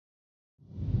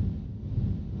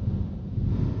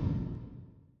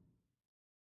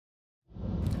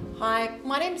Hi,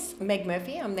 my name's Meg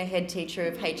Murphy. I'm the head teacher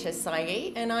of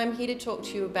HSIE and I'm here to talk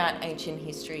to you about ancient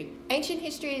history. Ancient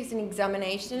history is an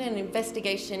examination and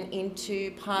investigation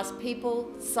into past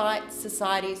people, sites,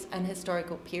 societies and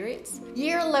historical periods.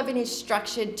 Year 11 is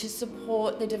structured to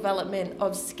support the development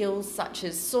of skills such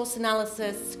as source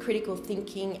analysis, critical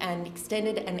thinking and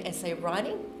extended and essay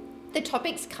writing. The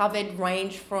topics covered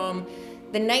range from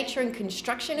the nature and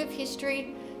construction of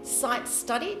history, sites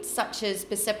studied such as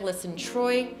Persepolis and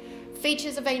Troy,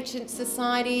 features of ancient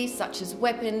society such as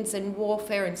weapons and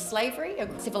warfare and slavery of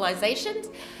civilizations,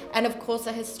 and of course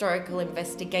a historical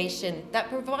investigation that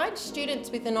provides students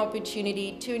with an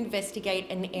opportunity to investigate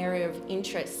an area of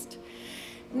interest.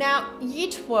 Now,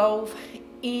 Year 12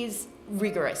 is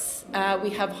rigorous.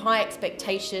 We have high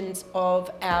expectations of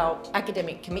our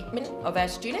academic commitment of our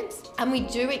students, and we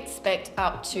do expect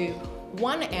up to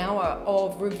 1 hour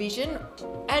of revision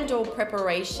and or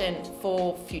preparation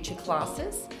for future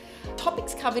classes.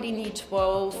 Topics covered in Year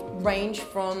 12 range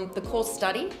from the core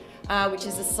study, which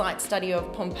is a site study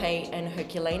of Pompeii and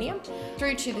Herculaneum,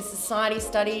 through to the society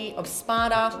study of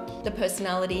Sparta, the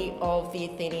personality of the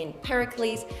Athenian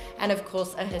Pericles, and of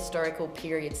course a historical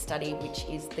period study, which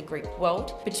is the Greek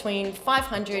world, between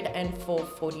 500 and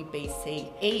 440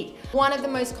 BCE. One of the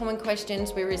most common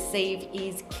questions we receive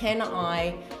is, can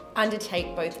I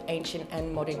undertake both ancient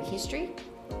and modern history?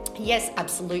 Yes,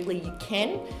 absolutely you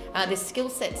can. The skill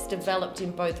sets developed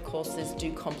in both courses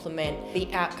do complement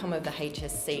the outcome of the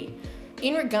HSC.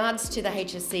 In regards to the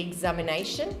HSC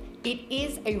examination, it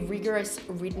is a rigorous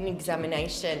written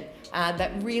examination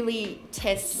that really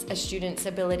tests a student's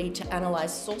ability to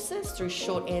analyse sources through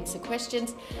short answer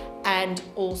questions and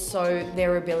also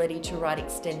their ability to write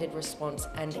extended response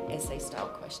and essay style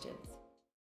questions.